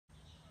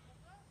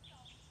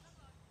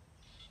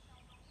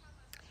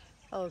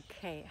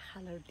Okay,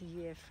 hello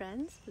dear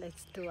friends.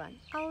 Let's do an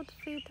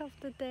outfit of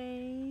the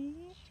day.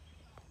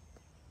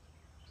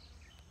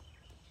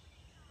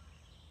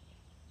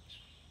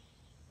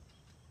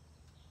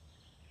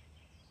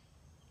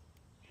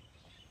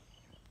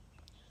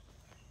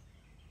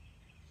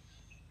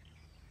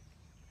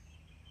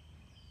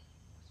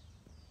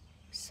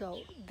 So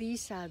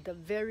these are the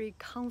very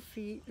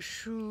comfy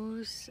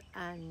shoes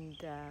and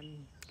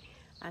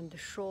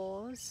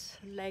shorts,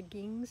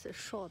 leggings,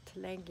 short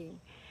legging,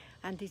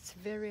 and it's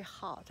very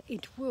hot.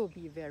 It will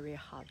be very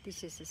hot.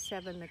 This is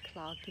 7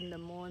 o'clock in the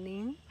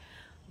morning.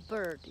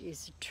 Bird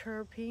is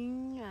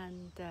chirping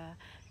and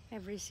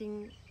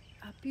everything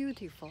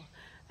beautiful.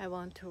 I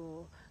want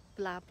to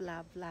blah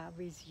blah blah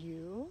with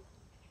you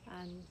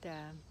and.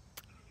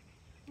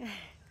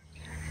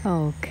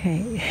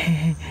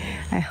 Okay,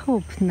 I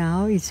hope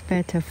now it's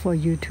better for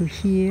you to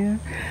hear.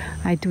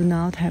 I do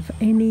not have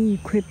any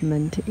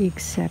equipment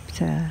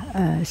except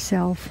a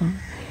cell phone.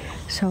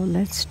 So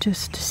let's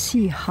just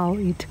see how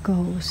it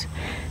goes.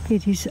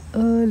 It is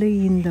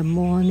early in the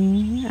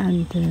morning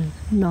and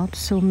not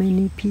so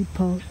many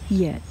people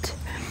yet.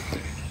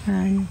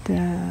 And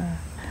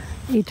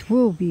it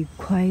will be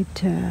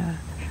quite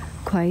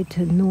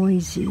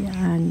noisy,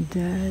 and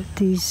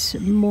this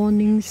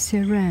morning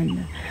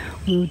siren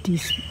will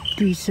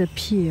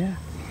disappear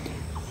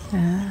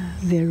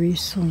very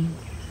soon.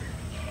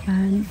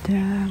 And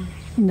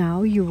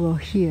now you will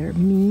hear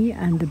me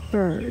and the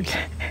bird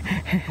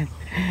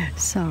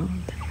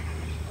sound.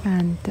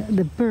 And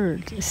the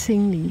bird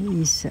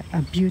singing is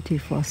a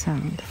beautiful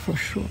sound for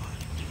sure.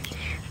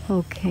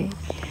 Okay,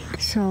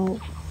 so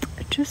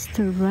just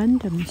a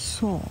random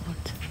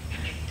thought.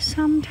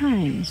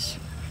 Sometimes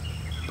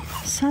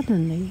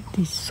suddenly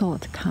this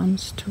thought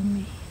comes to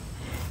me.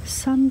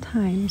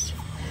 Sometimes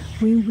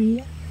when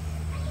we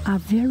are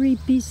very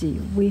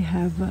busy, we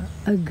have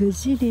a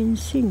gazillion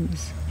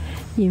things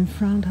in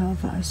front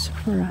of us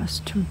for us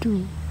to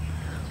do.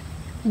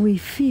 We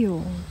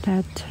feel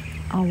that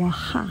our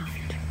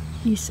heart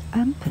is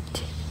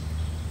empty.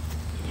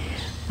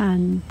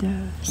 And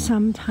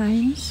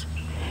sometimes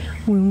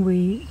when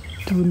we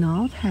do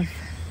not have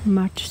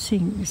much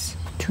things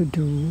to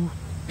do,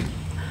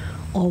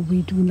 or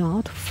we do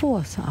not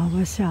force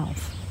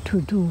ourselves to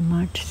do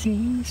much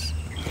things,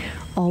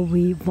 or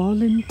we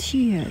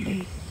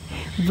voluntarily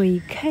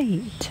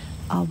vacate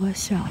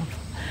ourselves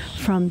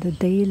from the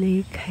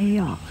daily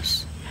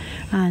chaos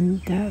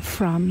and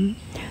from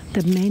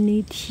the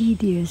many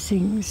tedious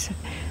things,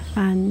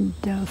 and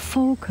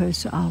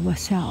focus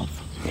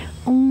ourselves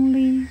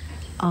only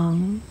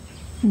on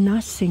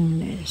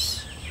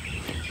nothingness,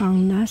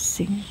 on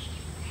nothing,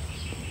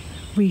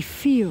 we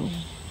feel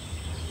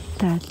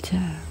that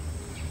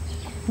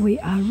we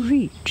are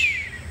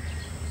rich,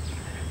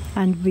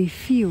 and we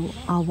feel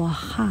our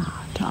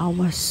heart,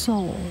 our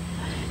soul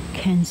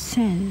can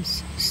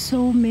sense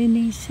so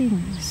many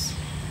things.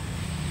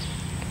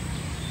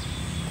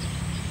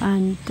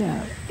 And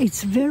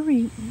it's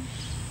very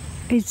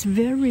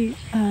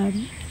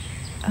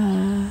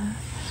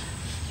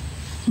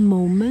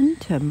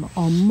momentum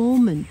or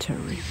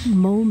momentary.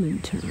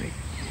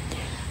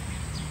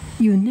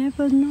 You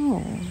never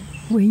know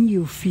when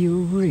you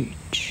feel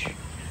rich,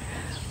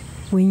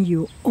 when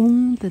you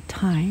own the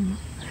time,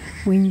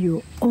 when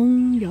you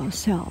own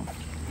yourself,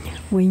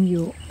 when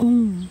you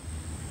own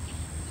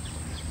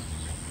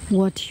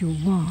what you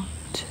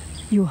want,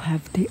 you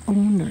have the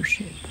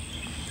ownership.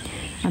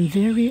 And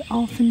very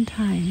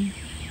oftentimes,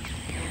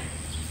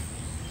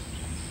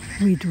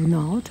 we do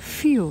not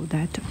feel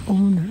that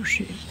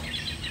ownership.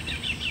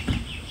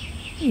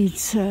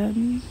 It's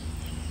an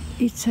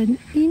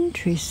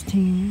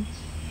interesting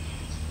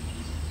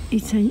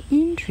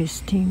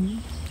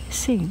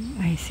thing,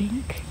 I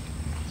think.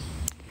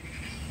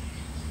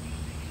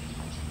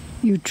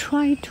 You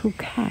try to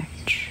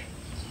catch,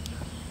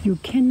 you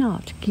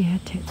cannot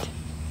get it.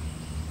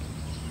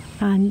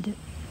 And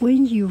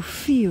when you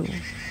feel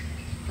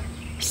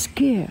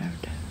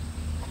scared,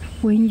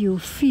 when you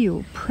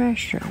feel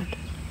pressured,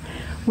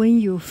 when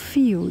you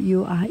feel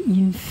you are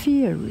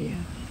inferior,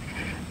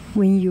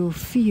 when you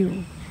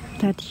feel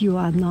that you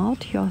are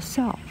not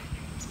yourself,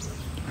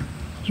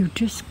 you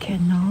just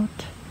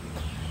cannot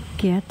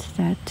get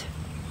that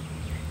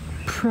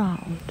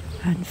proud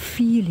and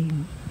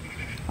feeling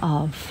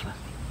of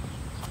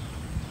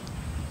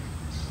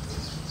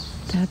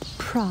that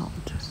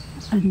proud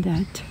and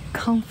that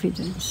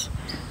confidence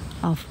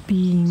of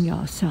being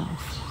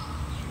yourself.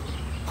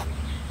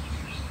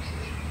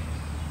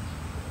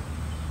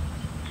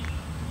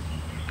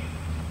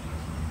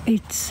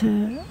 It's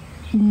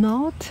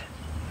not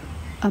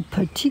a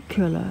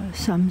particular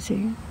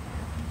something,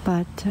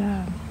 but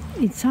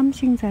it's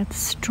something that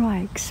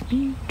strikes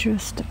me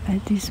just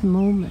at this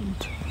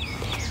moment.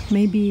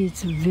 Maybe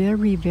it's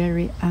very,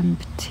 very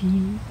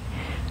empty,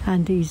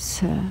 and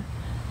it's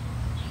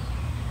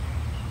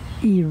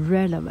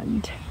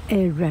irrelevant.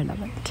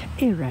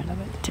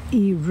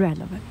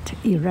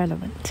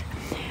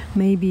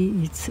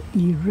 Maybe it's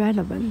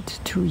irrelevant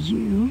to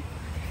you,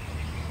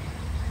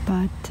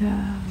 but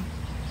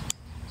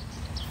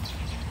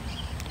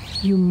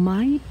you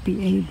might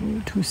be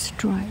able to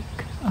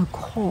strike a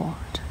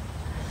chord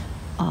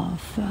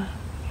of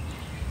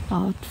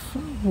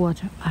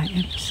what I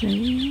am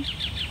saying.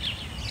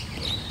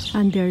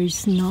 And there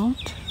is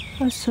not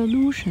a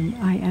solution.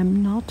 I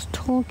am not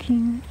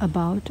talking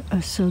about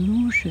a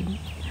solution.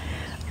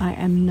 I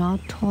am not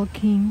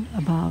talking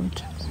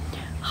about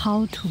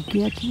how to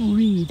get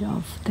rid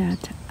of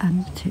that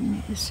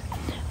emptiness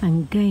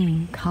and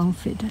gain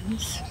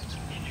confidence.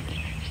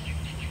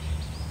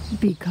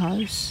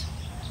 Because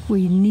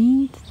we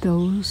need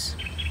those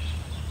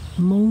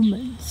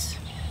moments.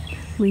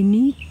 We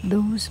need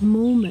those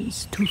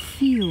moments to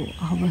feel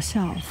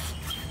ourselves.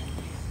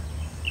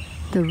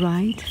 The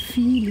right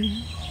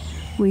feeling.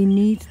 We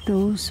need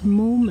those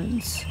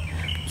moments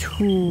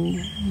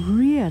to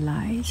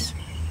realize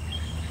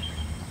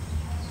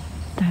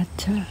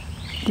that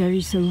there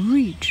is a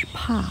rich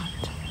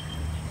part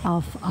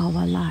of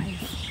our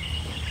life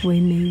we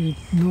may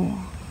ignore.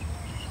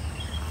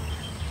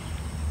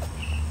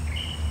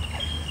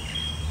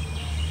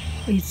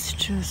 It's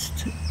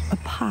just a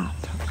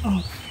part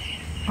of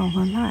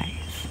our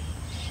life,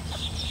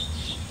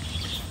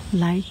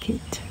 like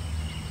it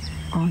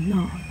or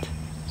not.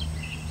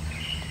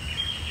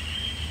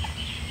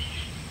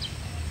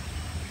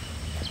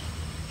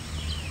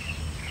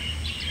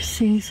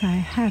 Since I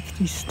have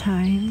this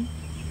time,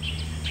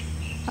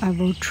 I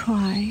will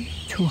try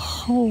to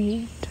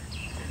hold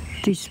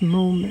this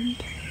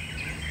moment.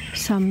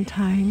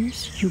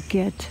 Sometimes you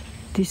get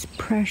this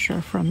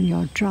pressure from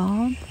your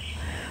job,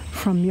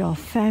 from your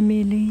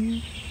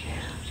family,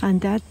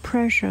 and that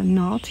pressure,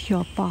 not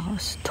your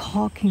boss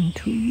talking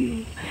to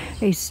you.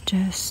 It's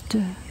just,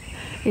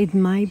 it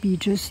might be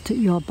just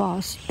your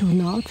boss do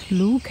not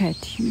look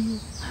at you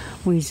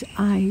with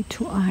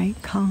eye-to-eye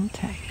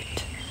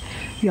contact.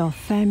 Your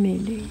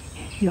family,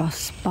 your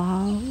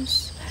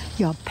spouse,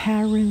 your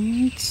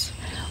parents,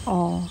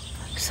 or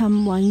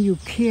someone you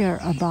care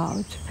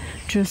about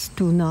just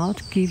do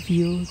not give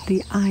you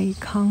the eye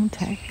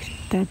contact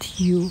that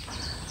you're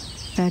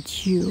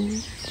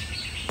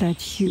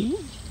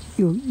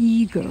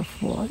eager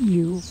for,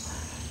 you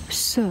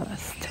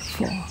thirst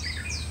for.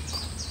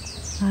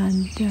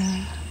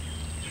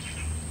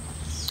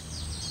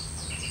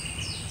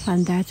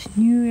 And that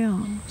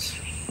nuance,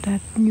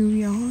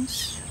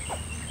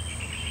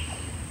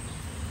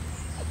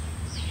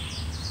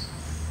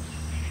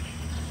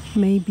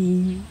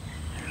 maybe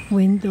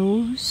when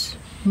those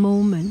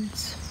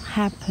moments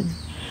happen,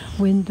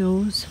 when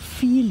those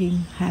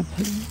feelings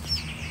happen,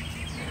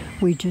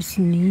 we just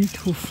need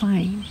to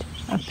find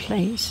a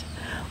place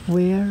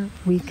where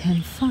we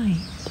can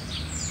find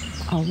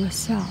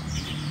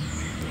ourselves,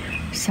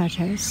 such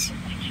as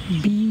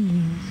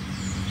being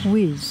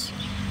with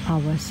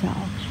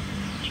ourselves.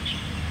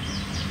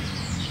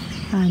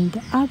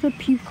 And other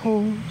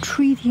people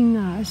treating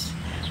us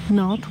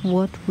not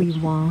what we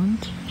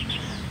want.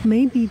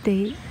 Maybe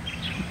they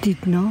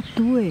did not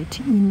do it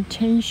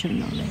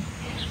intentionally.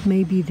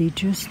 Maybe they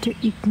just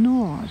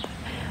ignored.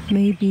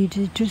 Maybe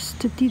they just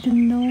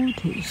didn't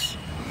notice.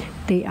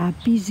 They are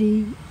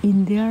busy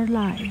in their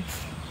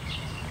life.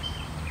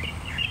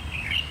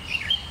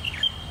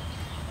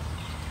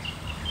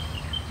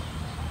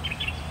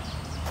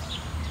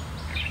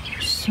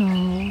 So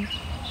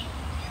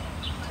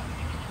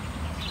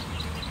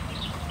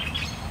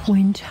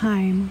when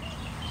time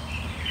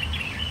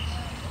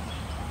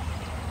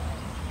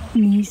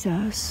needs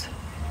us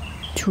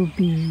to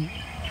be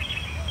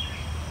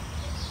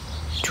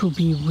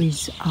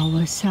with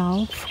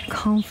ourselves,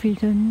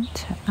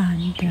 confident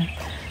and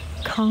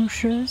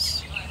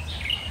conscious,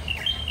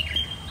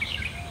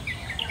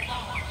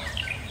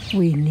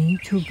 we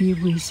need to be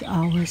with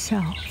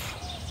ourselves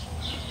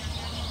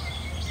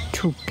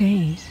to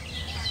gain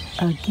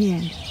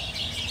again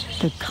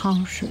the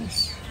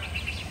conscious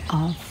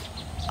of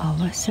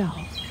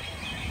ourselves.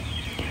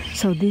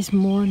 So this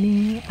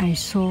morning I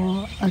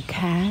saw a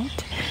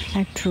cat,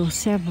 actually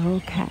several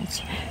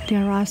cats.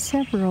 There are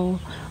several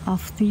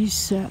of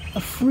these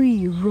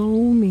free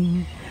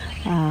roaming,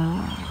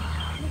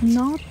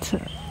 not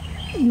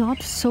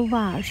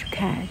sauvage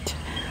cat,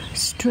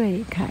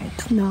 stray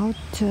cat, not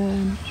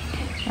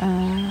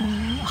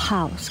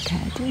house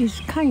cat. It's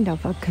kind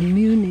of a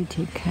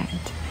community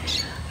cat.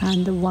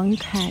 And one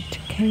cat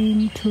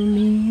came to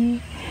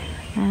me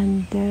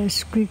and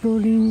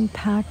squiggling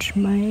touched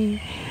my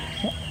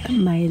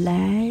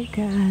leg,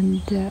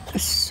 and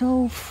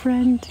so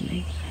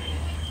friendly.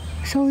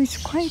 So it's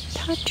quite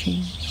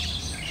touching.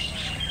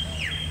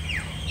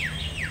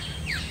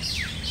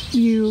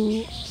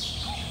 You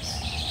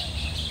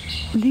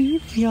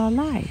live your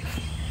life.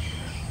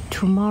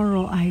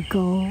 Tomorrow I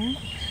go,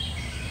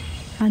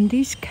 and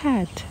this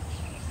cat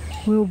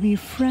will be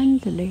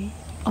friendly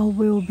or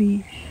will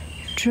be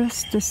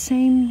just the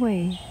same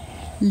way,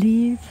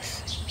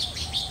 lives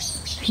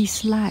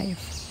his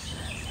life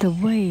the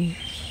way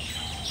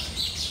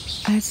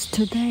as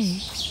today,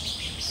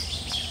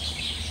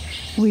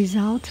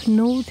 without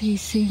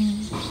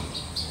noticing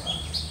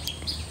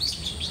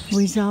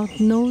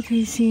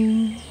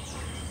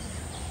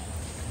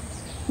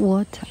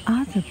what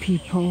other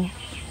people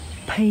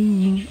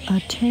paying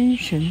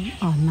attention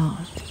or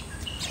not.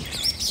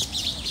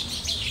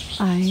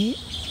 I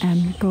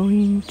am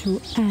going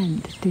to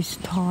end this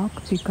talk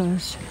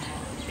because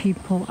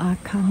people are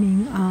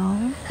coming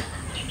out.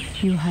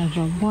 You have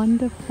a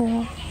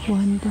wonderful,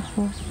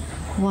 wonderful,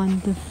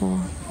 wonderful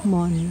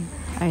morning.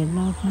 I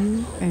love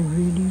you. I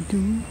really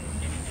do.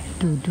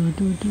 Do, do,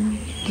 do, do,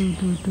 do,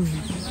 do, do.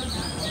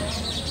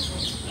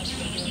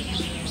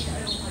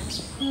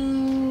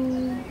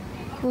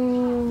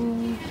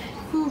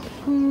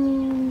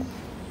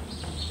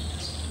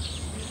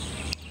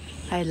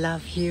 I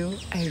love you.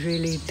 I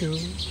really do.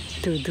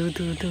 Do, do,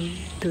 do, do,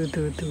 do,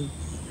 do, do.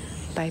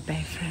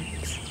 Bye-bye,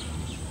 friends.